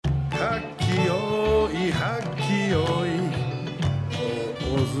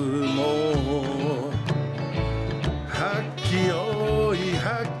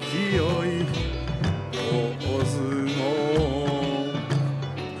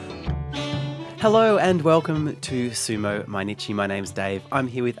Hello and welcome to Sumo Mainichi. My name's Dave. I'm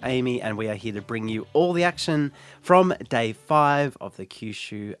here with Amy and we are here to bring you all the action from day 5 of the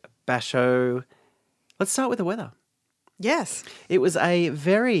Kyushu basho. Let's start with the weather. Yes. It was a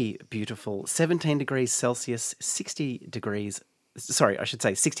very beautiful 17 degrees Celsius, 63 degrees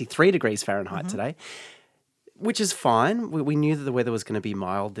Fahrenheit today, which is fine. We knew that the weather was going to be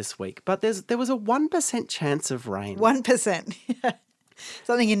mild this week, but there was a 1% chance of rain. 1%.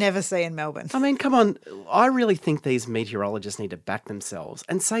 Something you never see in Melbourne. I mean, come on. I really think these meteorologists need to back themselves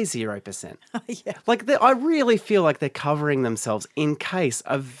and say 0%. Yeah. Like, I really feel like they're covering themselves in case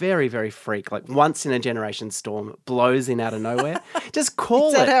a very, very freak, like once-in-a-generation storm blows in out of nowhere. Just call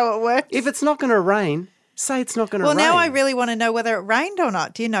Is that how it works? If it's not going to rain, say it's not going to rain. Well, now I really want to know whether it rained or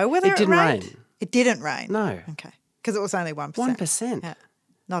not. Do you know whether it didn't rained? rain. It didn't rain? No. Okay. Because it was only 1%. 1%. Yeah.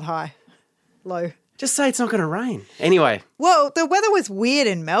 Not high. Low. Just say it's not going to rain. Anyway. Well, the weather was weird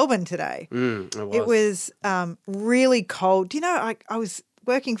in Melbourne today. It was. It was really cold. Do you know, I was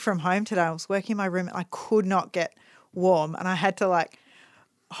working from home today. I was working in my room and I could not get warm and I had to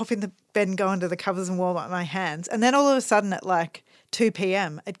hop in the bed and go under the covers and warm up my hands. And then all of a sudden at 2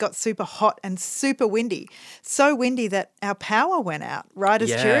 p.m, it got super hot and super windy. So windy that our power went out right as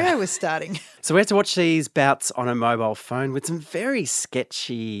Cheerio was starting. So we had to watch these bouts on a mobile phone with some very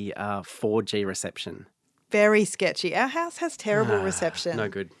sketchy 4G reception. Very sketchy. Our house has terrible reception. No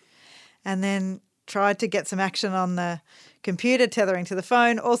good. And then tried to get some action on the computer, tethering to the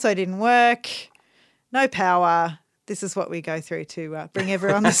phone. Also didn't work. No power. This is what we go through to bring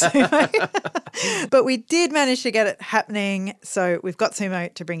everyone to Sumo. But we did manage to get it happening. So we've got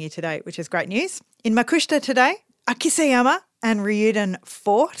Sumo to bring you today, which is great news. In Makushita today, Akiseyama and Ryuden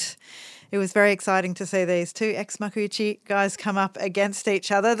fought. It was very exciting to see these two ex-Makuuchi guys come up against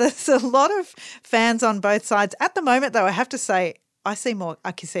each other. There's a lot of fans on both sides. At the moment, though, I have to say, I see more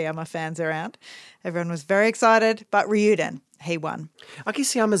Akiseyama fans around. Everyone was very excited, but Ryuden, he won.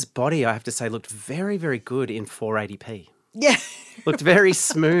 Akiseyama's body, I have to say, looked very, very good in 480p. Yeah. Looked very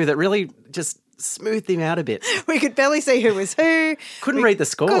smooth. It really just smoothed him out a bit. We could barely see who was who. Couldn't read the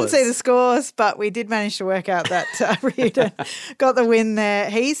scores. Couldn't see the scores, but we did manage to work out that Ryuden got the win there.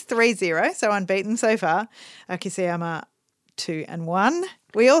 He's 3-0, so unbeaten so far. Akiseyama 2-1.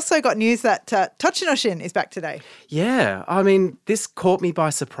 We also got news that Tochinoshin is back today. Yeah, I mean, this caught me by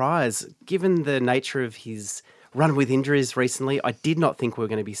surprise. Given the nature of his run with injuries recently, I did not think we were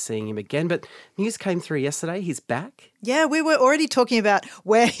going to be seeing him again, but news came through yesterday. He's back. Yeah, we were already talking about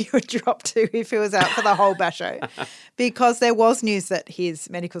where he would drop to if he was out for the whole basho, because there was news that his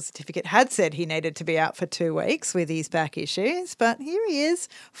medical certificate had said he needed to be out for 2 weeks with his back issues, but here he is,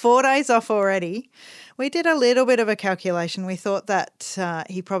 4 days off already. We did a little bit of a calculation. We thought that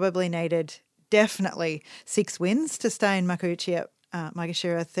he probably needed definitely 6 wins to stay in Makuuchi at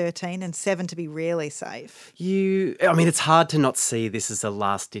Maegashira 13 and 7 to be really safe. It's hard to not see this as a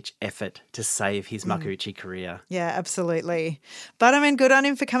last-ditch effort to save his Makuuchi career. Yeah, absolutely. But, good on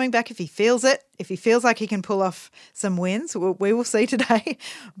him for coming back if he feels it. If he feels like he can pull off some wins, we will see today.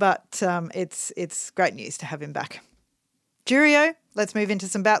 But it's great news to have him back. Juryo, let's move into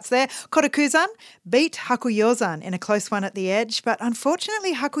some bouts there. Korakuzan beat Hakuyozan in a close one at the edge, but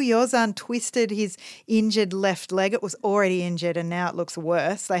unfortunately Hakuyozan twisted his injured left leg. It was already injured and now it looks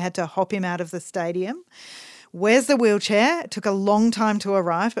worse. They had to hop him out of the stadium. Where's the wheelchair? It took a long time to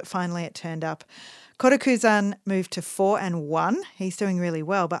arrive, but finally it turned up. Korakuzan moved to 4-1. He's doing really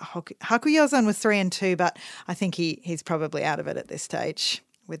well, but Hakuyozan was 3-2, but I think he's probably out of it at this stage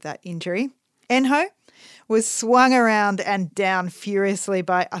with that injury. Enho was swung around and down furiously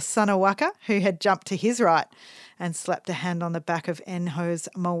by Asanowaka, who had jumped to his right and slapped a hand on the back of Enho's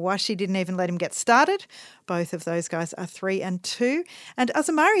mawashi. Didn't even let him get started. Both of those guys are 3-2. And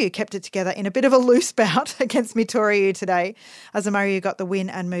Azumaryu kept it together in a bit of a loose bout against Mitoryu today. Azumaryu got the win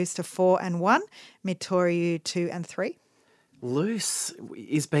and moves to 4-1. Mitoryu 2-3. Loose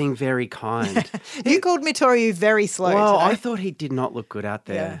is being very kind. You called Mitoryu very slow Well, today. I thought he did not look good out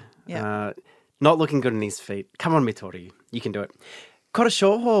there. Yeah. Not looking good on his feet. Come on, Mitori. You can do it.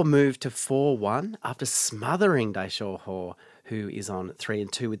 Koroshoho moved to 4-1 after smothering Daishoho, who is on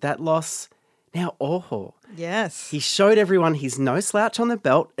 3-2 with that loss. Now Oho. Yes. He showed everyone he's no slouch on the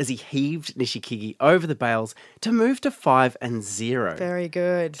belt as he heaved Nishikigi over the bales to move to 5-0. Very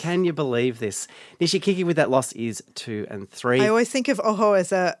good. Can you believe this? Nishikigi with that loss is 2-3. I always think of Oho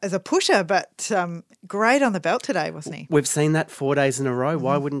as a pusher, but great on the belt today, wasn't he? We've seen that 4 days in a row.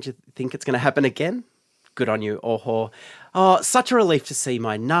 Why wouldn't you think it's going to happen again? Good on you, Oho. Oh, such a relief to see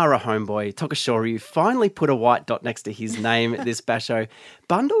my Nara homeboy, Tokashoryu, finally put a white dot next to his name at this basho.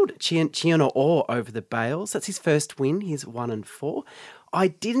 Bundled Chiono O over the bales. That's his first win. He's 1-4. I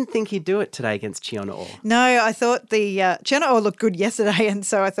didn't think he'd do it today against Chiono O. No, I thought the Chiono O looked good yesterday, and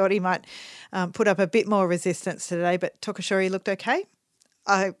so I thought he might put up a bit more resistance today, but Tokashori looked okay.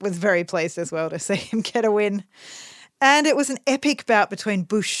 I was very pleased as well to see him get a win. And it was an epic bout between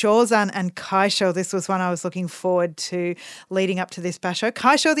Bushozan and Kaisho. This was one I was looking forward to leading up to this basho.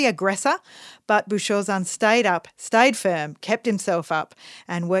 Kaisho the aggressor, but Bushozan stayed firm, kept himself up,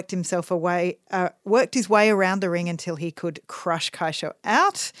 and worked his way around the ring until he could crush Kaisho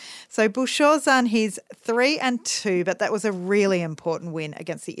out. So Bushozan, he's 3-2, but that was a really important win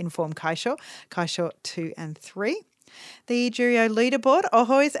against the informed Kaisho. Kaisho 2-3. The Juryo leaderboard,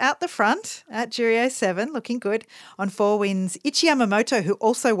 Oho is out the front at Juryo 7, looking good. On 4 wins, Ichi Yamamoto, who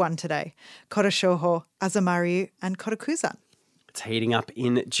also won today, Koto Shoho, Azamaryu and Kotokuzan. It's heating up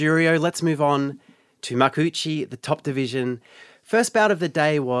in Juryo. Let's move on to Makuuchi, the top division. First bout of the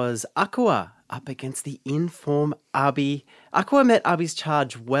day was Aqua up against the in-form Abi. Aqua met Abi's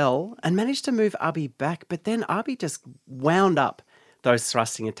charge well and managed to move Abi back, but then Abi just wound up those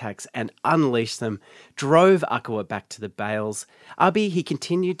thrusting attacks and unleashed them, drove Aqua back to the bales. Abi, he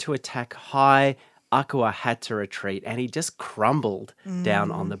continued to attack high. Aqua had to retreat and he just crumbled down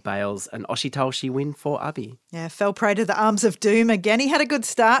on the bales. An Oshitaoshi win for Abi. Yeah, fell prey to the arms of doom again. He had a good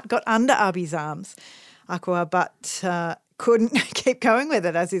start, got under Abi's arms, Aqua, but couldn't keep going with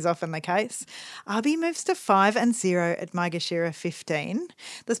it, as is often the case. Abi moves to 5-0 at Maegashira 15.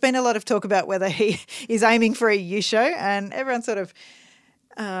 There's been a lot of talk about whether he is aiming for a Yusho, and everyone sort of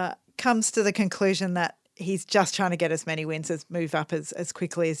comes to the conclusion that he's just trying to get as many wins as move up as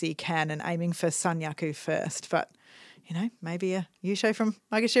quickly as he can and aiming for Sanyaku first. But, you know, maybe a Yusho from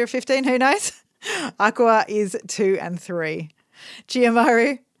Maegashira 15, who knows? Aqua is 2-3.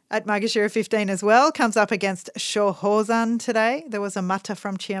 Chiyomaru at Maegashira 15 as well, comes up against Shohozan today. There was a mata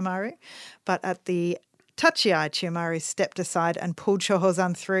from Chiyomaru, but at the Tachiai, Chiyomaru stepped aside and pulled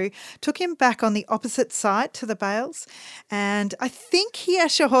Shohozan through, took him back on the opposite side to the bales, and I think here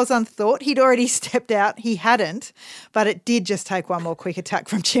Shohozan thought he'd already stepped out. He hadn't, but it did just take one more quick attack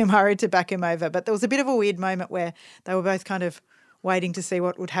from Chiyomaru to back him over. But there was a bit of a weird moment where they were both kind of waiting to see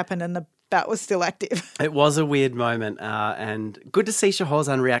what would happen, and the bout was still active. It was a weird moment, and good to see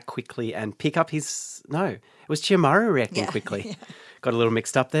Shohozan react quickly and pick up his... No, it was Chiyomaru reacting quickly. Yeah. Got a little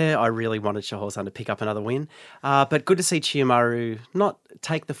mixed up there. I really wanted Shohozan to pick up another win. But good to see Chiyomaru not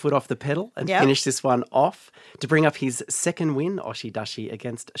take the foot off the pedal and finish this one off to bring up his second win, Oshidashi,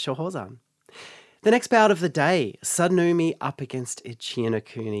 against Shohozan. The next bout of the day, Sadnumi up against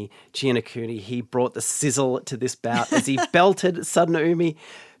Chionokuni. Chionokuni, he brought the sizzle to this bout as he belted Sadnumi.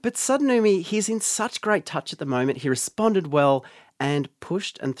 But Sadnumi, he's in such great touch at the moment. He responded well and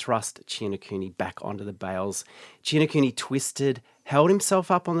pushed and thrust Chionokuni back onto the bales. Chionokuni twisted, held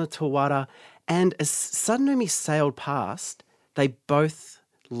himself up on the Tawara, and as Sadnumi sailed past, they both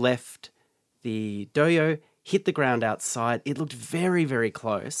left the doyo, hit the ground outside. It looked very, very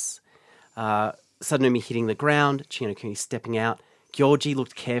close. Sadnumi hitting the ground, Chionokuni stepping out. Gyorji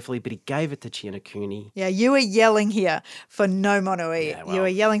looked carefully, but he gave it to Chionokuni. Yeah, you were yelling here for no mono-e. Yeah, well, you were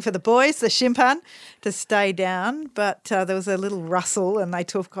yelling for the boys, the shimpan, to stay down, but there was a little rustle and they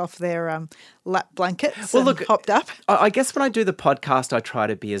took off their lap blankets and hopped up. I guess when I do the podcast, I try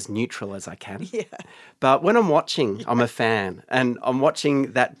to be as neutral as I can. Yeah. But when I'm watching, I'm a fan, and I'm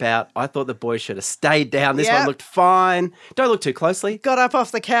watching that bout. I thought the boys should have stayed down. This one looked fine. Don't look too closely. Got up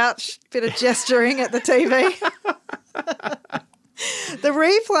off the couch, bit of gesturing at the TV. The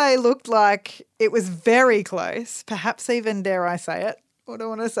replay looked like it was very close, perhaps even, dare I say it, I don't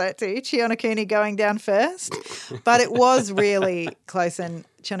want to say it to you, Chionokuni going down first, but it was really close and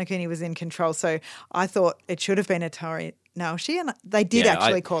Chionokuni was in control, so I thought it should have been a Tori Naoshi, and they did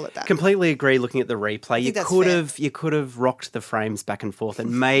actually call it that. Completely agree. Looking at the replay, you could have rocked the frames back and forth,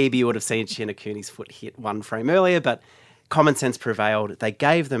 and maybe you would have seen Chionokuni's foot hit one frame earlier, but common sense prevailed. They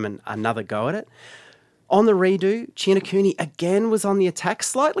gave them another go at it. On the redo, Chionokuni again was on the attack,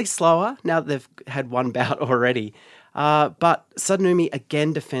 slightly slower now that they've had one bout already. But Sadnumi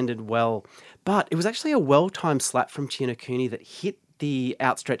again defended well. But it was actually a well-timed slap from Chionokuni that hit the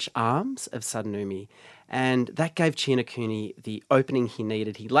outstretched arms of Sadnumi, and that gave Chionokuni the opening he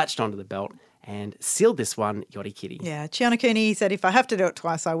needed. He latched onto the belt and sealed this one, Yorikiri. Yeah, Chionokuni said, if I have to do it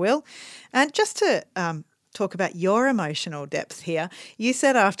twice, I will. And just to talk about your emotional depth here, you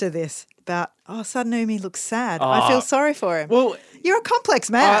said after this about, Sadnumi looks sad. I feel sorry for him. Well, you're a complex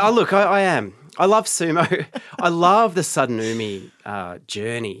man. Look, I am. I love sumo. I love the Suddenumi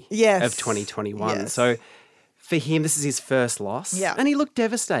journey Yes. of 2021. Yes. So for him, this is his first loss. Yeah. And he looked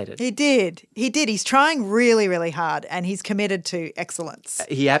devastated. He did. He's trying really, really hard and he's committed to excellence.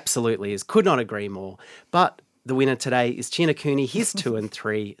 He absolutely is. Could not agree more. But the winner today is Chinakuni. He's 2 and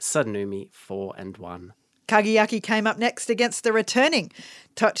 3. Suddenumi 4 and 1. Kageyaki came up next against the returning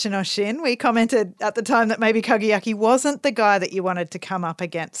Tochinoshin. We commented at the time that maybe Kageyaki wasn't the guy that you wanted to come up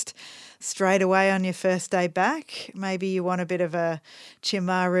against straight away on your first day back. Maybe you want a bit of a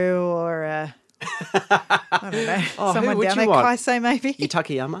Chimaru or a, I don't know, someone down there, Kaisei maybe.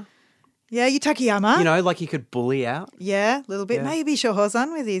 Yutakayama? Yeah, Yutakayama. You know, like you could bully out. Yeah, a little bit. Yeah. Maybe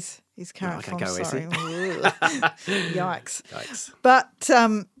Shohozan with his current No, I form. can't go Sorry. Yikes. Yikes. But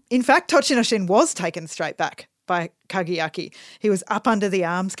in fact, Tochinoshin was taken straight back by Kageyaki. He was up under the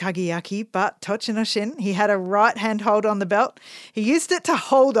arms, Kageyaki, but Tochinoshin, he had a right hand hold on the belt. He used it to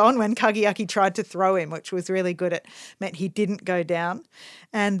hold on when Kageyaki tried to throw him, which was really good. It meant he didn't go down.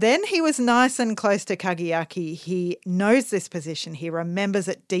 And then he was nice and close to Kageyaki. He knows this position. He remembers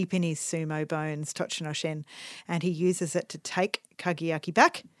it deep in his sumo bones, Tochinoshin, and he uses it to take Kageyaki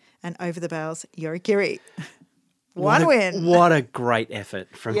back and over the bales, Yorikiri. One win. What a great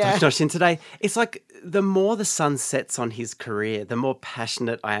effort from Yeah. Tochinoshin today. It's like the more the sun sets on his career, the more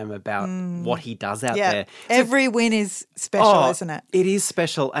passionate I am about what he does out Yeah. there. Every win is special, isn't it? It is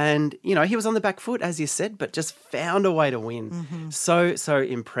special. And, you know, he was on the back foot, as you said, but just found a way to win. Mm-hmm. So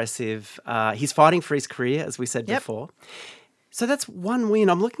impressive. He's fighting for his career, as we said Yep. before. So that's one win.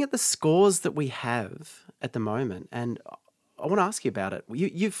 I'm looking at the scores that we have at the moment, and I want to ask you about it.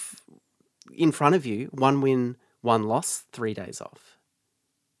 You've, in front of you, 1 win, 1 loss, 3 days off.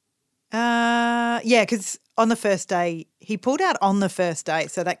 Yeah, because on the first day, he pulled out on the first day,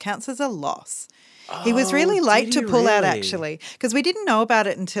 so that counts as a loss. He was really late to pull out, actually, because we didn't know about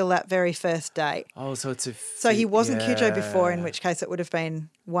it until that very first day. Oh, so it's a... So he wasn't Kyujo before, in yeah. which case it would have been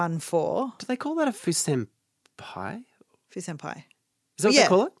 1-4. Do they call that a fusenpai? Fusenpai. Is that what they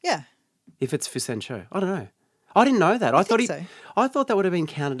call it? Yeah. If it's fusensho. I don't know. I didn't know that. I think so. thought that would have been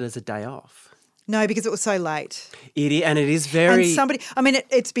counted as a day off. No, because it was so late. And it is very... And somebody, I mean,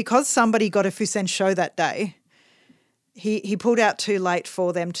 it's because somebody got a Fusen show that day. He pulled out too late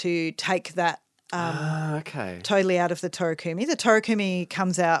for them to take that okay. totally out of the Torokumi. The Torokumi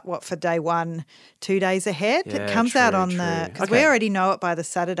comes out, for day 1, 2 days ahead? Yeah, It comes out on true. because Okay. we already know it by the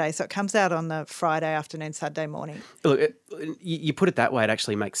Saturday, so it comes out on the Friday afternoon, Saturday morning. Look, you put it that way, it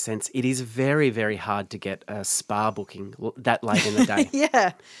actually makes sense. It is very, very hard to get a spa booking that late in the day.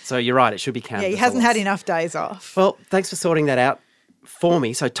 Yeah. So you're right, it should be counted. Yeah, he as a hasn't loss. had enough days off. Well, thanks for sorting that out for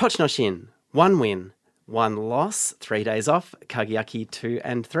me. So Tochinoshin, 1 win, 1 loss, 3 days off. Kageyaki 2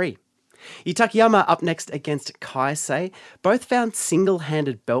 and 3. Yutakayama up next against Kaisei. Both found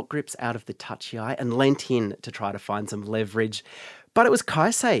single-handed belt grips out of the tachiai and leant in to try to find some leverage. But it was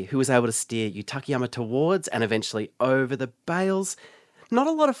Kaisei who was able to steer Yutakayama towards and eventually over the bales. Not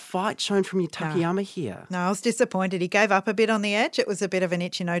a lot of fight shown from Yutakayama here. No, I was disappointed. He gave up a bit on the edge. It was a bit of an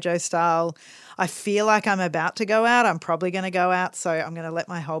Ichinojo style. I feel like I'm about to go out. I'm probably going to go out, so I'm going to let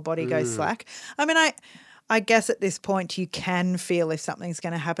my whole body go slack. I mean, I guess at this point you can feel if something's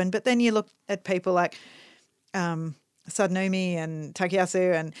going to happen, but then you look at people like Suddenumi and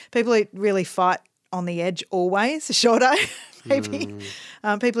Takeyasu and people who really fight on the edge always, Shodo, maybe,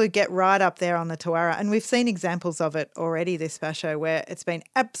 people who get right up there on the Tawara. And we've seen examples of it already this basho where it's been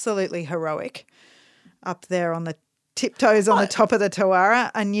absolutely heroic up there on the tiptoes on the top of the Tawara,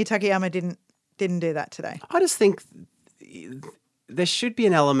 and Yutakayama didn't do that today. I just think there should be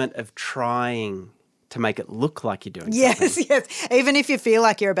an element of trying to make it look like you're doing something. Yes. Even if you feel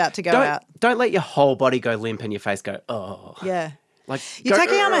like you're about to go out. Don't let your whole body go limp and your face go, oh. Yeah. Like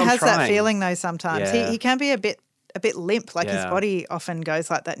Yutakayama I'm has that trying." feeling though sometimes. Yeah. He can be a bit limp, like his Yeah. body often goes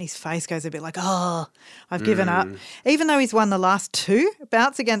like that and his face goes a bit like, oh, I've given up. Even though he's won the last 2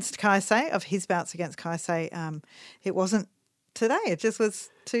 bouts against Kaisei, of his bouts against Kaisei, it wasn't today. It just was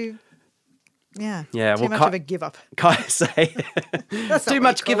too much of a give up. Kaisei. That's not Too what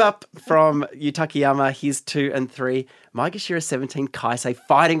much you give call up from Yutakayama. He's 2 and 3. Maegashira 17, Kaisei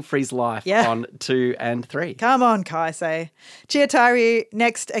fighting for his life on 2 and 3. Come on, Kaisei. Chiyotairyu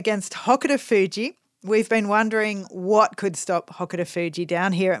next against Hokuto Fuji. We've been wondering what could stop Hokuto Fuji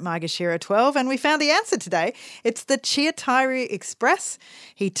down here at Maegashira 12, and we found the answer today. It's the Chiyotairyu Express.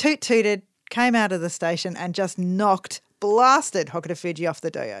 He toot-tooted, came out of the station and just blasted Hokuto Fuji off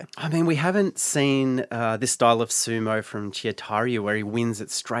the doyo. I mean, we haven't seen this style of sumo from Chiyotairyu where he wins it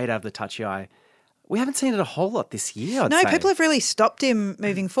straight out of the tachiai. we haven't seen it a whole lot this year, I'd No, say. people have really stopped him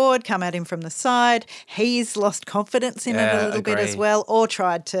moving forward, come at him from the side. He's lost confidence in it a little bit as agree. well, or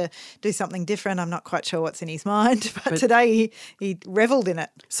tried to do something different. I'm not quite sure what's in his mind, but today he revelled in it.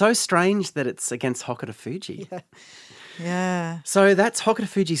 So strange that it's against Hokuto Fuji. Yeah. So that's Hokuto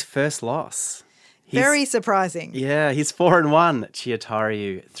Fuji's first loss. Very surprising. Yeah, he's 4-1.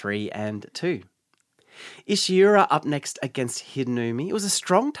 Chiyotaryu 3-2. Ishiura up next against Hidenoumi. It was a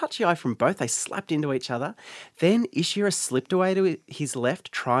strong touchy eye from both. They slapped into each other. Then Ishiura slipped away to his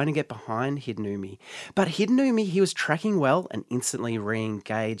left, trying to get behind Hidenoumi. But Hidenoumi, he was tracking well and instantly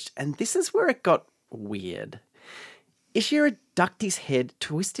re-engaged. And this is where it got weird. Ishiura ducked his head,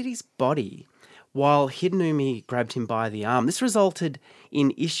 twisted his body, while Hidenoumi grabbed him by the arm. This resulted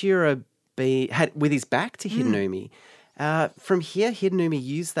in Ishiura with his back to Hidenoumi. From here, Hidenoumi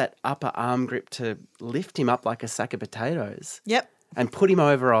used that upper arm grip to lift him up like a sack of potatoes. Yep. And put him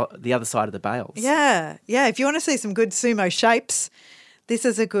over the other side of the bales. Yeah. Yeah. If you want to see some good sumo shapes, this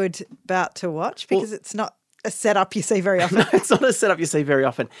is a good bout to watch because it's not a setup you see very often. No, it's not a setup you see very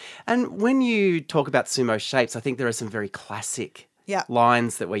often. And when you talk about sumo shapes, I think there are some very classic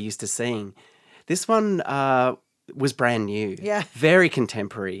lines that we're used to seeing. This one was brand new. Yeah. Very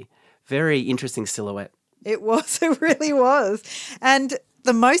contemporary. Very interesting silhouette. It was. It really was. And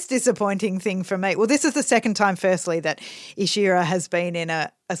the most disappointing thing for me, well, this is the second time, firstly, that Ishiura has been in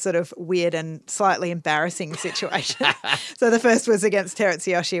a sort of weird and slightly embarrassing situation. So the first was against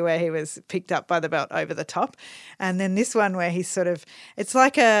Terutsuyoshi where he was picked up by the belt over the top. And then this one where he's sort of, it's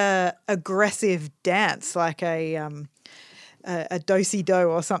like a aggressive dance, like a do-si-do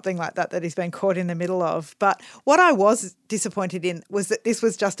or something like that he's been caught in the middle of. But what I was disappointed in was that this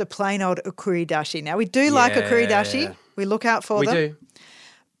was just a plain old ukuridashi. Now, we do like ukuridashi. We look out for them. We do.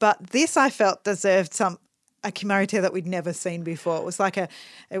 But this I felt deserved a kimarite that we'd never seen before. It was like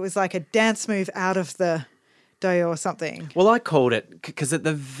a dance move out of the doyo or something. Well, I called it because at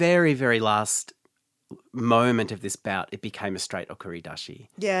the very, very last moment of this bout, it became a straight okuridashi.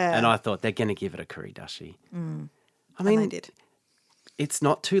 Yeah. And I thought they're going to give it a kuridashi. I mean, they did. It's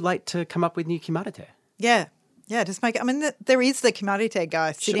not too late to come up with new kimarite. Yeah. Yeah, just make it. I mean, there is the kimarite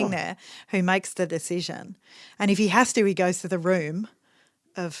guy sitting there who makes the decision. And if he has to, he goes to the room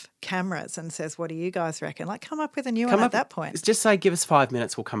of cameras and says, what do you guys reckon? Like, come up with a new one at that point. Just say, give us 5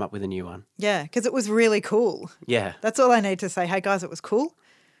 minutes, we'll come up with a new one. Yeah, because it was really cool. Yeah. That's all I need to say. Hey, guys, it was cool.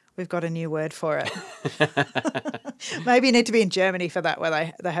 We've got a new word for it. Maybe you need to be in Germany for that,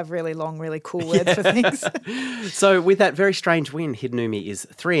 where they have really long, really cool words for things. So with that very strange win, Hidenoumi is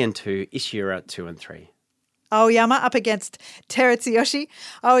 3-2, Ishiura 2-3. Aoyama up against Terutsuyoshi.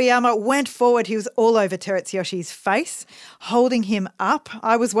 Aoyama went forward. He was all over Terutsuyoshi's face, holding him up.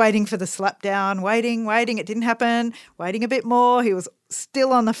 I was waiting for the slap down, waiting. It didn't happen. Waiting a bit more. He was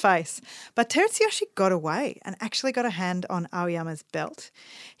still on the face. But Terutsuyoshi got away and actually got a hand on Aoyama's belt.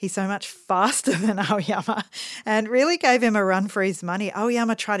 He's so much faster than Aoyama and really gave him a run for his money.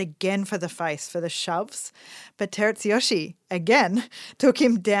 Aoyama tried again for the face, for the shoves, but Terutsuyoshi again took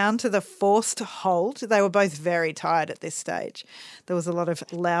him down to the forced hold. They were both very tired at this stage. There was a lot of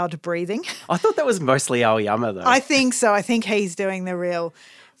loud breathing. I thought that was mostly Aoyama though. I think so. I think he's doing the real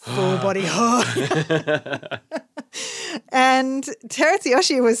full body. And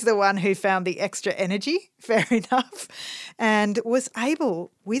Terutsuyoshi was the one who found the extra energy, fair enough, and was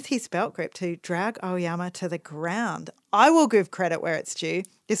able, with his belt grip, to drag Aoyama to the ground. I will give credit where it's due.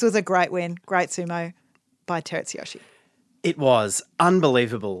 This was a great win, great sumo by Terutsuyoshi. It was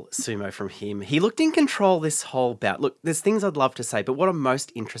unbelievable sumo from him. He looked in control this whole bout. Look, there's things I'd love to say, but what I'm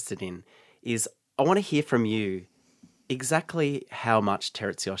most interested in is I want to hear from you exactly how much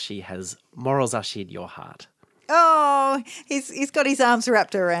Terutsuyoshi has morozashi'd your heart. Oh, he's got his arms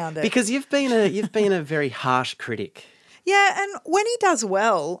wrapped around it. Because you've been a very harsh critic. Yeah, and when he does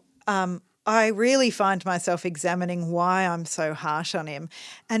well, I really find myself examining why I'm so harsh on him.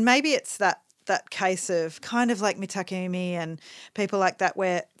 And maybe it's that case of kind of like Mitakumi and people like that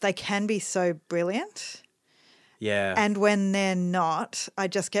where they can be so brilliant. Yeah. And when they're not, I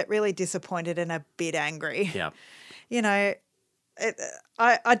just get really disappointed and a bit angry. Yeah. You know,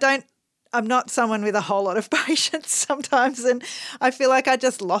 I'm not someone with a whole lot of patience sometimes, and I feel like I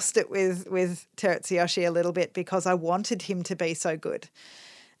just lost it with Terutsuyoshi a little bit because I wanted him to be so good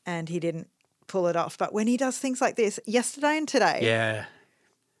and he didn't pull it off. But when he does things like this, yesterday and today,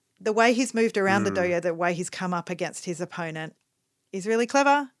 the way he's moved around the dojo, the way he's come up against his opponent is really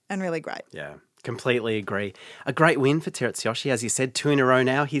clever and really great. Yeah, completely agree. A great win for Terutsuyoshi, as you said, 2 in a row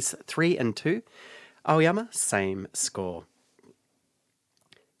now. He's 3-2. Aoyama, same score.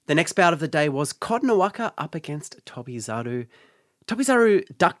 The next bout of the day was Kotonowaka up against Tobizaru. Tobizaru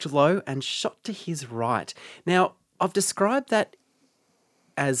ducked low and shot to his right. Now, I've described that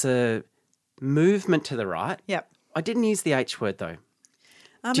as a movement to the right. Yep. I didn't use the H word, though.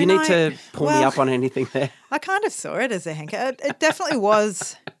 I Do you mean, need to pull me up on anything there? I kind of saw it as a henker. It definitely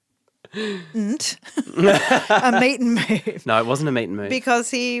was a meet and move. No, it wasn't a meet and move.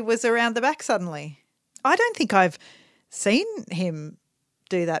 Because he was around the back suddenly. I don't think I've seen him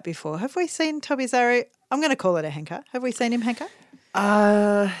do that before. Have we seen Tobizaru? I'm going to call it a henker. Have we seen him henker?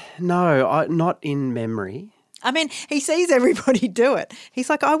 No, not in memory. I mean, he sees everybody do it. He's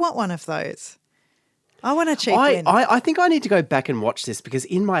like, I want one of those. I want a cheap win. I think I need to go back and watch this because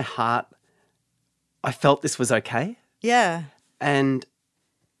in my heart, I felt this was okay. Yeah.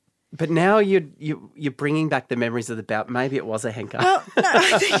 But now you're bringing back the memories of the bout. Maybe it was a henker. Well, no,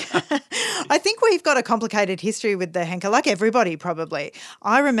 I think we've got a complicated history with the henker, like everybody probably.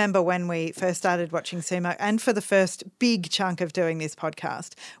 I remember when we first started watching sumo, and for the first big chunk of doing this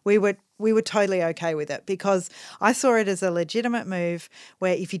podcast, we were totally okay with it because I saw it as a legitimate move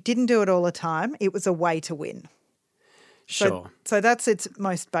where if you didn't do it all the time, it was a way to win. Sure. So that's its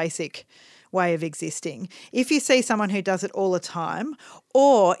most basic way of existing. If you see someone who does it all the time,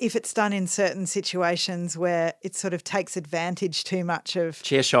 or if it's done in certain situations where it sort of takes advantage too much of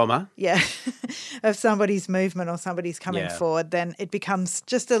Chiyoshoma. Yeah, of somebody's movement or somebody's coming forward, then it becomes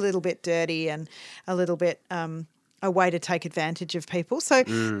just a little bit dirty and a little bit a way to take advantage of people. So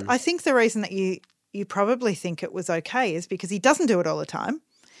I think the reason that you probably think it was okay is because he doesn't do it all the time.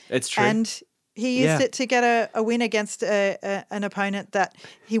 It's true. And he used it to get a win against an opponent that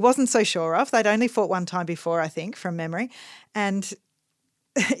he wasn't so sure of. They'd only fought one time before, I think, from memory, and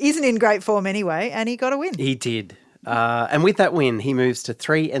isn't in great form anyway, and he got a win. He did. And with that win, he moves to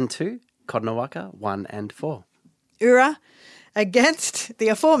 3-2, Kotonowaka 1-4. Ura against the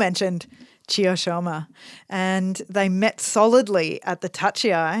aforementioned Chiyoshoma, and they met solidly at the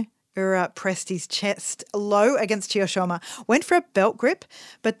tachi. Ura pressed his chest low against Chiyoshoma, went for a belt grip,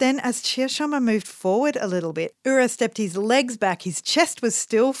 but then as Chiyoshoma moved forward a little bit, Ura stepped his legs back. His chest was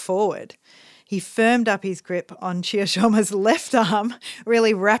still forward. He firmed up his grip on Chiyoshoma's left arm,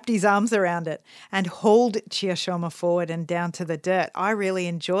 really wrapped his arms around it and hauled Chiyoshoma forward and down to the dirt. I really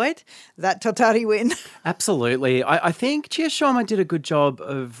enjoyed that Totari win. Absolutely. I think Chiyoshoma did a good job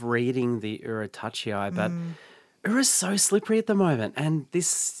of reading the Ura tachi, but Ura's so slippery at the moment, and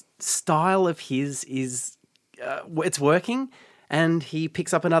this style of his is it's working, and he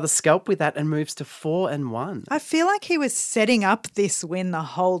picks up another scalp with that and moves to 4-1. I feel like he was setting up this win the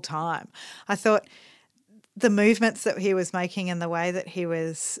whole time. I thought the movements that he was making and the way that he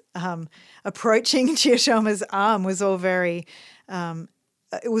was approaching Chiyoshoma's arm was all very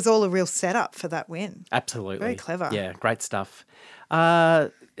it was all a real setup for that win. Absolutely. Very clever. Yeah, great stuff.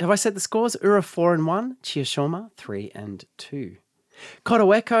 Have I said the scores? Ura 4-1, Chiyoshoma 3-2.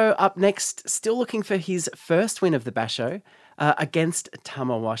 Kotoeko up next, still looking for his first win of the basho against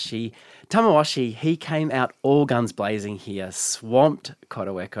Tamawashi. Tamawashi, he came out all guns blazing here, swamped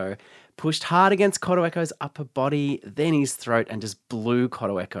Kotoeko, pushed hard against Kotoeko's upper body, then his throat, and just blew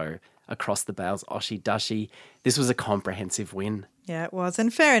Kotoeko across the bales, oshi-dashi. This was a comprehensive win. Yeah, it was.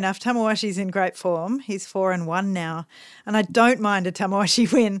 And fair enough, Tamawashi's in great form. He's 4-1 now. And I don't mind a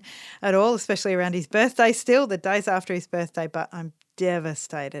Tamawashi win at all, especially around his birthday still, the days after his birthday, but I'm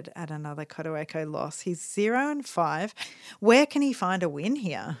devastated at another Kotoeko loss. He's 0-5. Where can he find a win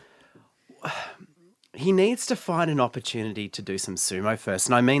here? He needs to find an opportunity to do some sumo first,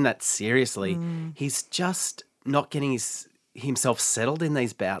 and I mean that seriously. He's just not getting himself settled in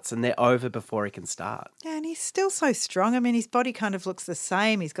these bouts, and they're over before he can start. Yeah, and he's still so strong. I mean, his body kind of looks the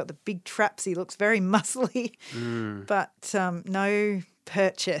same. He's got the big traps. He looks very muscly, but no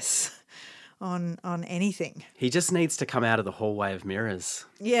purchase on anything. He just needs to come out of the hallway of mirrors.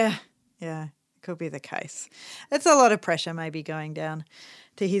 Yeah, could be the case. It's a lot of pressure maybe going down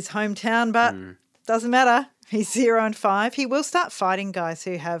to his hometown, but doesn't matter. He's 0-5. He will start fighting guys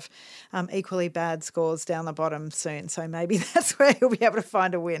who have equally bad scores down the bottom soon, so maybe that's where he'll be able to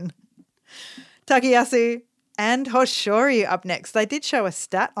find a win. Takayasu and Hoshoryu up next. They did show a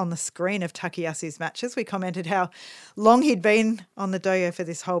stat on the screen of Takayasu's matches. We commented how long he'd been on the doyo for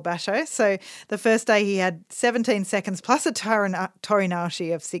this whole basho. So the first day he had 17 seconds plus a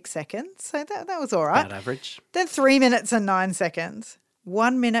torinaoshi of 6 seconds. So that was all right. About average. Then 3 minutes and 9 seconds.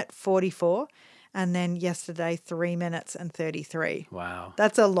 1 minute 44. And then yesterday, 3 minutes and 33. Wow.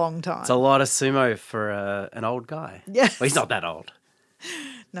 That's a long time. It's a lot of sumo for an old guy. Yes. Well, he's not that old.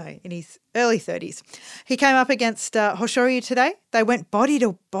 No, in his early 30s. He came up against Hoshoryu today. They went body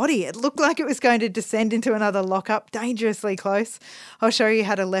to body. It looked like it was going to descend into another lockup, dangerously close. Hoshoryu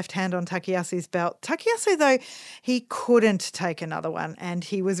had a left hand on Takayasu's belt. Takayasu, though, he couldn't take another one, and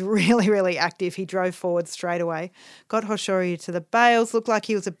he was really, really active. He drove forward straight away, got Hoshoryu to the bales, looked like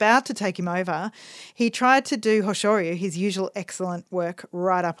he was about to take him over. He tried to do Hoshoryu, his usual excellent work,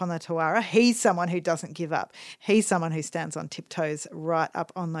 right up on the Tawara. He's someone who doesn't give up. He's someone who stands on tiptoes right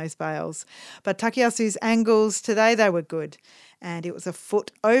up on those bales. But Takayasu's angles today, they were good. And it was a foot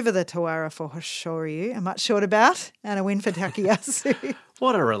over the Tawara for Hoshoryu, a much shorter bout, and a win for Takayasu.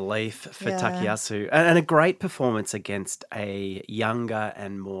 What a relief for Takayasu. And a great performance against a younger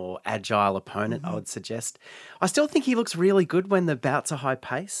and more agile opponent, I would suggest. I still think he looks really good when the bouts are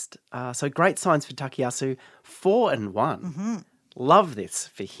high-paced. So great signs for Takayasu, 4-1. Love this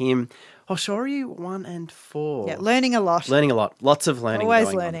for him. Hoshoryu, 1-4. Yeah, learning a lot. Learning a lot. Lots of learning.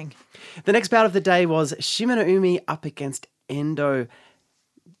 Always learning. The next bout of the day was Shimanoumi up against Endo.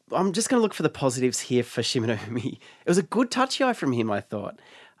 I'm just going to look for the positives here for Shimanoumi. It was a good touchy-eye from him, I thought.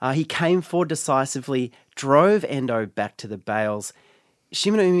 He came forward decisively, drove Endo back to the bales.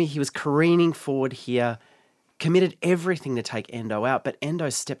 Shimanoumi, he was careening forward here, committed everything to take Endo out, but Endo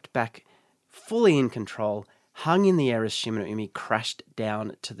stepped back fully in control, hung in the air as Shimanoumi crashed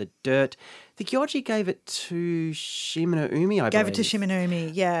down to the dirt. The Gyoji gave it to Shimanoumi, I believe. Gave it to Shimanoumi,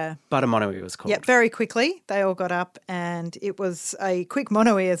 yeah. But a mono-e was called. Yep, very quickly. They all got up and it was a quick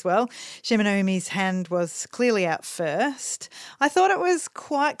mono-e as well. Shimanoumi's hand was clearly out first. I thought it was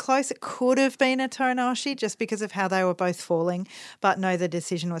quite close. It could have been a Toranashi just because of how they were both falling. But no, the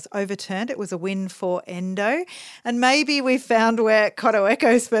decision was overturned. It was a win for Endo. And maybe we found where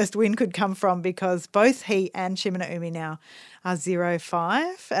Kotoeko's first win could come from because both he and Shimanoumi now are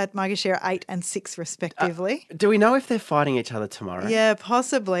 0-5 at Maegashira 8 and 6 respectively. Do we know if they're fighting each other tomorrow? Yeah,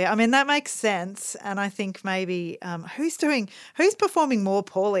 possibly. I mean, that makes sense. And I think maybe who's performing more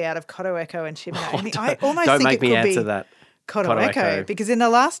poorly out of Kotoeko and Shimanoumi? I almost don't think make it me could answer be that. Kotoeko, because in the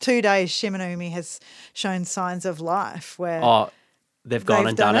last 2 days, Shimanoumi has shown signs of life where they've gone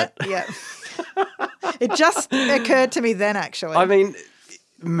and done it. Yeah. It just occurred to me then, actually. I mean,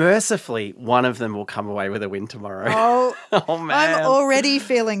 mercifully, one of them will come away with a win tomorrow. Oh man. I'm already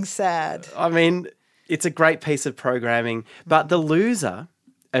feeling sad. I mean, it's a great piece of programming, but the loser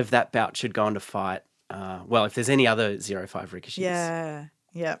of that bout should go on to fight, if there's any other 0-5 rikishis.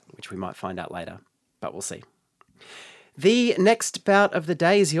 Yeah. Which we might find out later, but we'll see. The next bout of the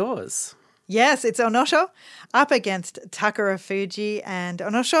day is yours. Yes, it's Onosho up against Takara Fuji. And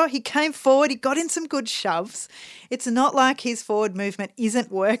Onosho, he came forward, he got in some good shoves. It's not like his forward movement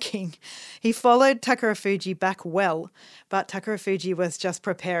isn't working. He followed Takara Fuji back well, but Takara Fuji was just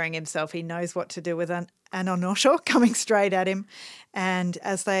preparing himself. He knows what to do with an Onosho coming straight at him. And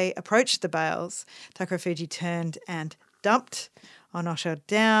as they approached the bales, Takara Fuji turned and dumped Onosho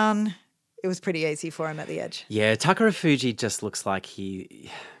down. It was pretty easy for him at the edge. Yeah, Takara Fuji just looks like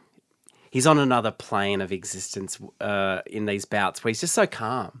he's on another plane of existence in these bouts where he's just so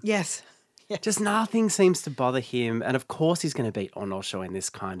calm. Yes. Just nothing seems to bother him. And of course he's going to beat Onosho in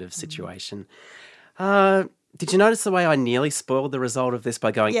this kind of situation. Did you notice the way I nearly spoiled the result of this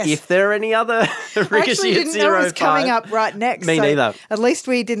by going, if there are any other Rikishi I actually didn't know it was coming up right next. Me neither. At least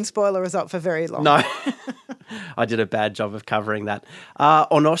we didn't spoil the result for very long. No. I did a bad job of covering that.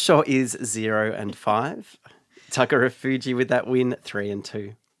 Onosho is 0-5. Takara Fuji with that win,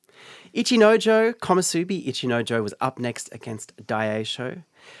 3-2. Ichinojo, Komusubi Ichinojo was up next against Daisho.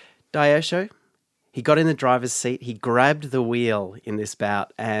 Daisho, he got in the driver's seat, he grabbed the wheel in this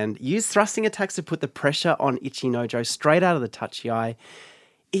bout and used thrusting attacks to put the pressure on Ichinojo straight out of the touchy-eye.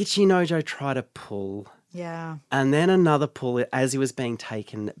 Ichinojo tried to pull. Yeah. And then another pull as he was being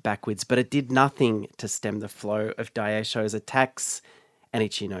taken backwards, but it did nothing to stem the flow of Daisho's attacks. And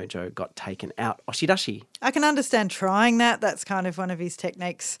Ichinojo got taken out. Oshidashi. I can understand trying that. That's kind of one of his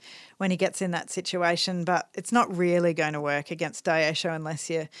techniques when he gets in that situation, but it's not really going to work against Daisho unless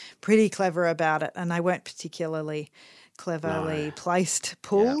you're pretty clever about it, and they weren't particularly cleverly placed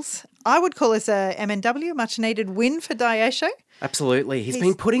pulls. Yeah. I would call this a MNW, much needed win for Daisho. Absolutely. He's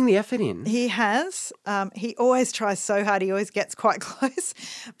been putting the effort in. He has. He always tries so hard. He always gets quite close.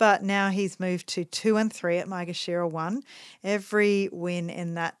 But now he's moved to 2-3 at Maegashira 1. Every win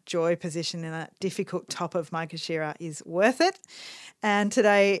in that joy position, in that difficult top of Maegashira is worth it. And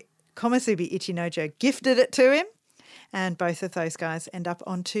today, Komusubi Ichinojo gifted it to him. And both of those guys end up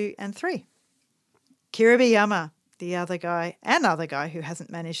on 2-3. Kiribiyama. the other guy, another guy who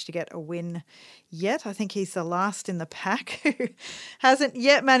hasn't managed to get a win yet. I think he's the last in the pack who hasn't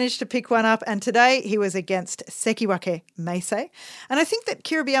yet managed to pick one up. And today he was against Sekiwake Meisei. And I think that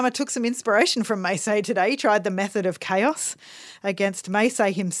Kiribayama took some inspiration from Meisei today. He tried the method of chaos against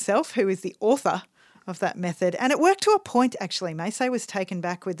Meisei himself, who is the author of that method. And it worked to a point, actually. Meisei was taken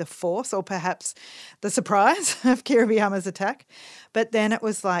back with the force or perhaps the surprise of Kiribayama's attack. But then it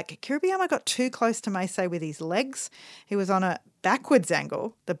was like Kiribayama got too close to Meisei with his legs. He was on a backwards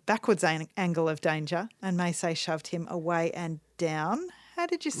angle, the backwards angle of danger, and Meisei shoved him away and down. How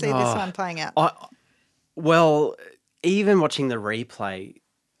did you see this one playing out? Well, even watching the replay,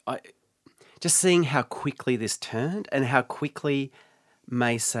 just seeing how quickly this turned and how quickly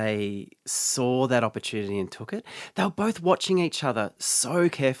Meisei saw that opportunity and took it. They were both watching each other so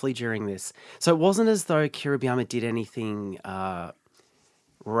carefully during this. So it wasn't as though Kiribayama did anything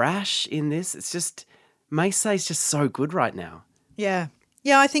rash in this. It's just Meisei's just so good right now. Yeah.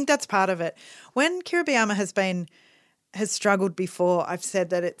 Yeah, I think that's part of it. When Kiribayama has struggled before, I've said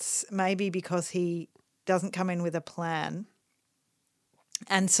that it's maybe because he doesn't come in with a plan.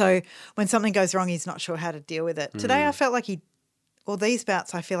 And so when something goes wrong, he's not sure how to deal with it. Today I felt like these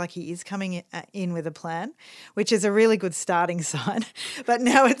bouts, I feel like he is coming in with a plan, which is a really good starting sign. But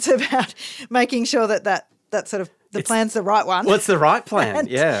now it's about making sure that sort of plan's the right one. What's the right plan?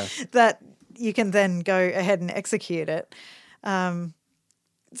 Yeah. That you can then go ahead and execute it.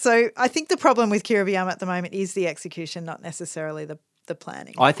 So I think the problem with Kiribayama at the moment is the execution, not necessarily the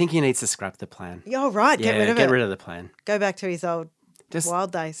planning. I think he needs to scrap the plan. Oh, right. Get rid of it. Get rid of the plan. Go back to his old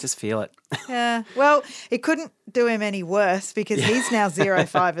wild days. Just feel it. Yeah. Well, it couldn't do him any worse because he's now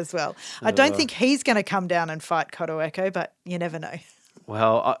 0-5 as well. I don't think he's going to come down and fight Kotoeko, but you never know.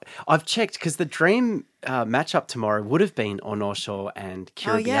 Well, I've checked because the dream matchup tomorrow would have been Onosho and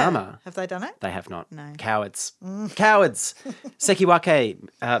Kiribayama. Oh, yeah. Have they done it? They have not. No. Cowards. Cowards. Sekiwake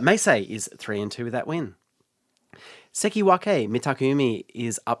Meisei is 3-2 with that win. Sekiwake Mitakeumi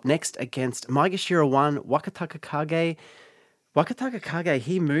is up next against Maegashira 1 Wakataka Kage. Wakataka Kage,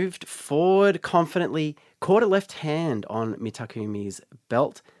 he moved forward confidently, caught a left hand on Mitakeumi's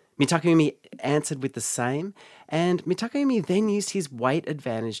belt. Mitakeumi answered with the same, and Mitakeumi then used his weight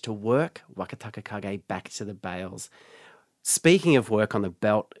advantage to work Wakataka Kage back to the bales. Speaking of work on the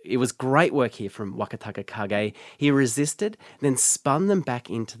belt, it was great work here from Wakataka Kage. He resisted, then spun them back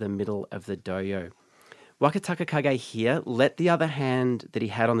into the middle of the doyo. Wakataka Kage here let the other hand that he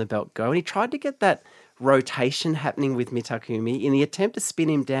had on the belt go, and he tried to get that rotation happening with Mitakeumi in the attempt to spin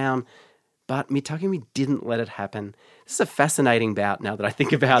him down, but Mitakeumi didn't let it happen. This is a fascinating bout now that I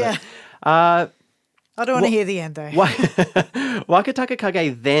think about it. I don't want to hear the end though. Wakataka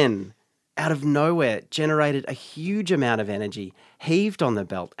Kage then, out of nowhere, generated a huge amount of energy, heaved on the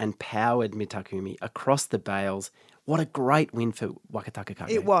belt and powered Mitakeumi across the bales. What a great win for Wakataka Kage.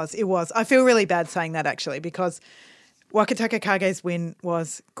 It was. I feel really bad saying that actually because Wakataka Kage's win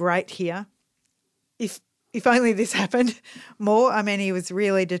was great here. If only this happened more. I mean, he was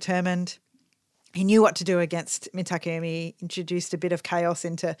really determined. He knew what to do against Mitakeumi, introduced a bit of chaos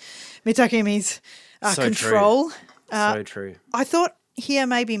into Mitakeumi's control. So true. I thought here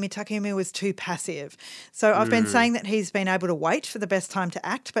maybe Mitakeumi was too passive. So I've been saying that he's been able to wait for the best time to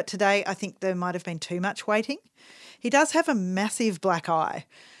act, but today I think there might have been too much waiting. He does have a massive black eye,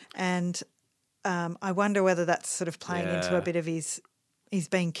 and I wonder whether that's sort of playing into a bit of he's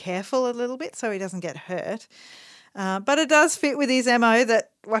being careful a little bit so he doesn't get hurt. But it does fit with his MO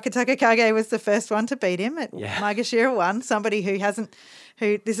that Wakataka Kage was the first one to beat him at Maegashira 1, somebody who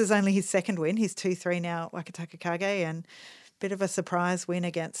this is only his second win. He's 2-3 now, Wakataka Kage, and a bit of a surprise win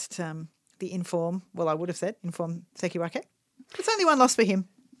against the inform Sekiwake. It's only one loss for him.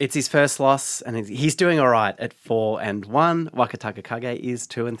 It's his first loss, and he's doing all right at 4-1. Wakataka Kage is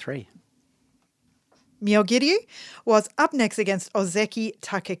 2-3. Myogiryu was up next against Ozeki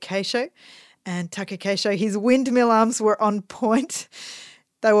Takekeisho. And Takekeisho, his windmill arms were on point.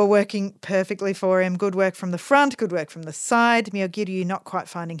 They were working perfectly for him. Good work from the front, good work from the side. Myogiryu not quite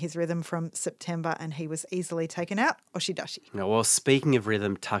finding his rhythm from September, and he was easily taken out. Oshidashi. Oh, well, speaking of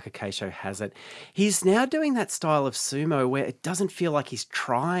rhythm, Takekeisho has it. He's now doing that style of sumo where it doesn't feel like he's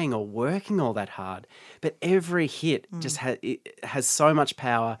trying or working all that hard, but every hit just has so much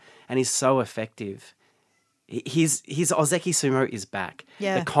power and is so effective. His Ozeki sumo is back.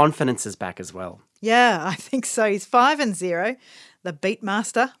 Yeah. The confidence is back as well. Yeah, I think so. He's 5-0, the beat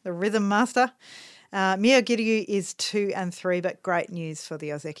master, the rhythm master. Myogiryu is 2-3, but great news for the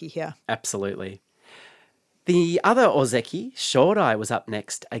Ozeki here. Absolutely. The other Ozeki, Shodai, was up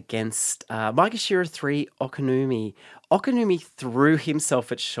next against Maegashira 3 Okanumi. Okanumi threw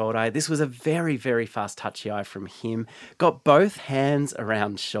himself at Shodai. This was a very, very fast touchy eye from him. Got both hands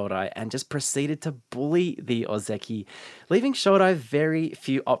around Shodai and just proceeded to bully the Ozeki, leaving Shodai very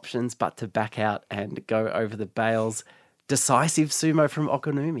few options but to back out and go over the bales. Decisive sumo from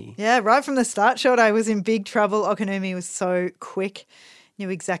Okanumi. Yeah, right from the start, Shodai was in big trouble. Okanumi was so quick, knew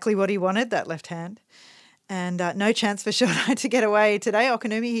exactly what he wanted, that left hand. And no chance for Shodai to get away today.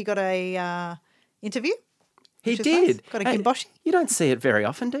 Okanumi, he got a interview. He did. Nice. Got a gimboshi. You don't see it very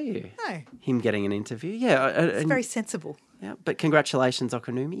often, do you? No. Him getting an interview. Yeah. It's very sensible. Yeah, but congratulations,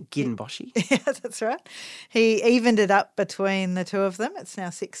 Okanumi. Ginboshi. Yeah, that's right. He evened it up between the two of them. It's now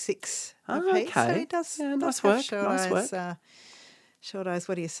 6-6 apiece. Okay. So he does, nice work. Short eyes,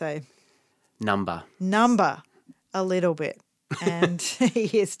 what do you say? Number A little bit. And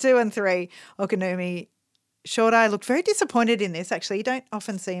he is 2 and 3. Okanumi. Short Eye looked very disappointed in this, actually. You don't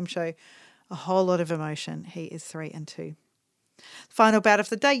often see him show a whole lot of emotion. He is 3 and 2. Final bout of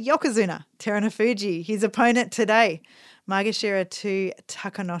the day, Yokozuna, Terunofuji, his opponent today, Maegashira to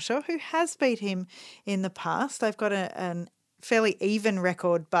Takanosho, who has beat him in the past. They've got a fairly even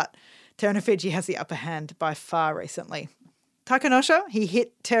record, but Terunofuji has the upper hand by far recently. Takanosho, he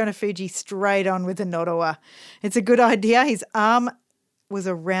hit Terunofuji straight on with the Norowa. It's a good idea. His arm was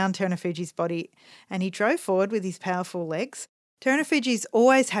around Terunofuji's body and he drove forward with his powerful legs. Terunofuji's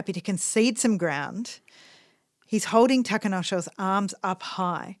always happy to concede some ground. He's holding Takanosho's arms up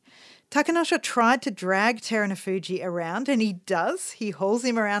high. Takanosho tried to drag Terunofuji around, and he does. He hauls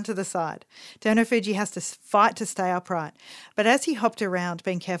him around to the side. Terunofuji has to fight to stay upright. But as he hopped around,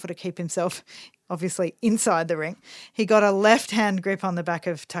 being careful to keep himself obviously inside the ring, he got a left-hand grip on the back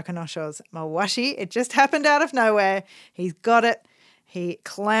of Takanosho's mawashi. It just happened out of nowhere. He's got it. He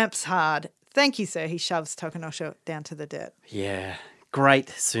clamps hard. Thank you, sir. He shoves Takanosho down to the dirt. Yeah. Great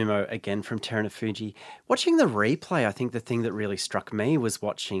sumo again from Terunofuji. Watching the replay, I think the thing that really struck me was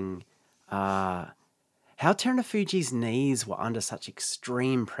watching how Terunofuji's knees were under such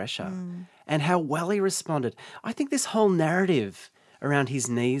extreme pressure and how well he responded. I think this whole narrative around his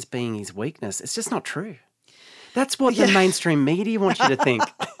knees being his weakness, it's just not true. That's what the mainstream media want you to think.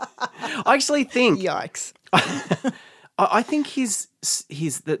 I actually think... Yikes. I think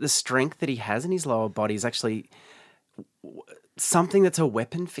the strength that he has in his lower body is actually something that's a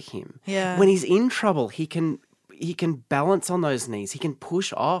weapon for him. Yeah. When he's in trouble, he can balance on those knees. He can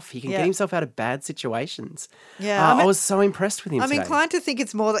push off. He can get himself out of bad situations. Yeah, I was so impressed with him today. I'm inclined to think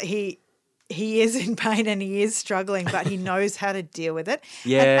it's more that he is in pain and he is struggling, but he knows how to deal with it.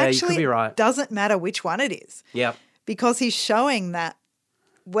 Yeah, and actually, you could be right. It doesn't matter which one it is. Yep. Because he's showing that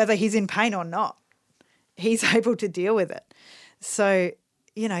whether he's in pain or not, he's able to deal with it. So,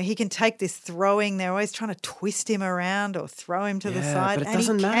 you know, he can take this throwing. They're always trying to twist him around or throw him to the side. But it and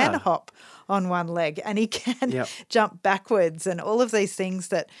doesn't he matter. can hop on one leg and he can jump backwards, and all of these things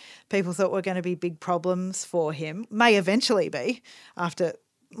that people thought were going to be big problems for him may eventually be after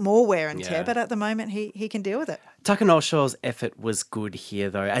more wear and tear, but at the moment he can deal with it. Takanosho's effort was good here,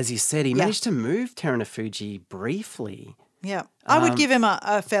 though. As you said, he managed to move Terunofuji briefly. Yeah. I would give him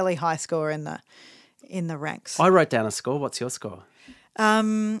a fairly high score in the ranks. I wrote down a score. What's your score?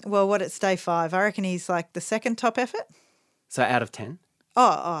 Well, it's day 5. I reckon he's like the second top effort. So out of 10?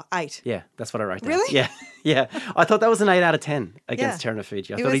 Oh, 8. Yeah, that's what I wrote down. Really? Yeah. I thought that was an 8 out of 10 against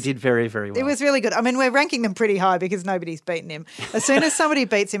Terunofuji. I thought he did very, very well. It was really good. I mean, we're ranking them pretty high because nobody's beaten him. As soon as somebody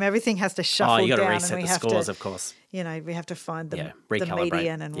beats him, everything has to shuffle down. You got to reset and we the have scores, to, of course. You know, we have to find the recalibrate.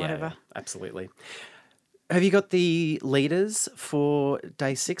 median and whatever. Yeah, absolutely. Have you got the leaders for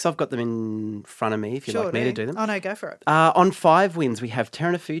day 6? I've got them in front of me if you'd like me to do them. Oh, no, go for it. On 5 wins, we have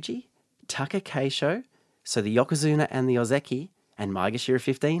Terunofuji, Taka Keisho, so the Yokozuna and the Ozeki, and Maegashira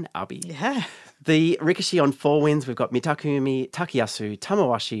 15, Abi. Yeah. The Rikishi on 4 wins, we've got Mitakumi, Takayasu,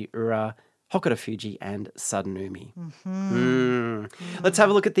 Tamawashi, Ura, Hokuto Fuji, and Sadanumi. Let's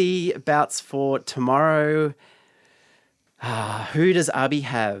have a look at the bouts for tomorrow. Who does Abi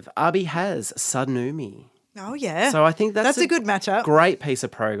have? Abi has Sadanumi. Oh, yeah. So I think that's a good matchup. Great piece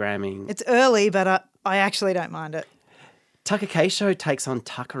of programming. It's early, but I actually don't mind it. Taka Keisho takes on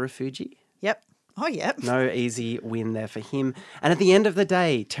Takarafuji. Yep. Oh, yep. No easy win there for him. And at the end of the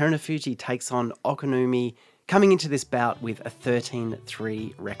day, Terunofuji takes on Okanumi, coming into this bout with a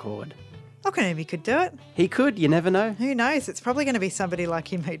 13-3 record. Okanumi could do it. He could. You never know. Who knows? It's probably going to be somebody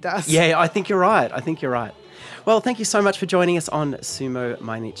like him who does. Yeah, I think you're right. Well, thank you so much for joining us on Sumo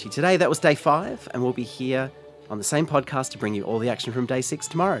Mainichi today. That was day 5, and we'll be here on the same podcast to bring you all the action from day 6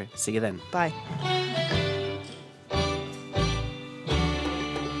 tomorrow. See you then. Bye.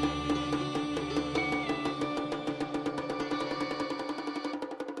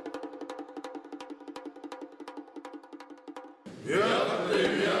 Yeah.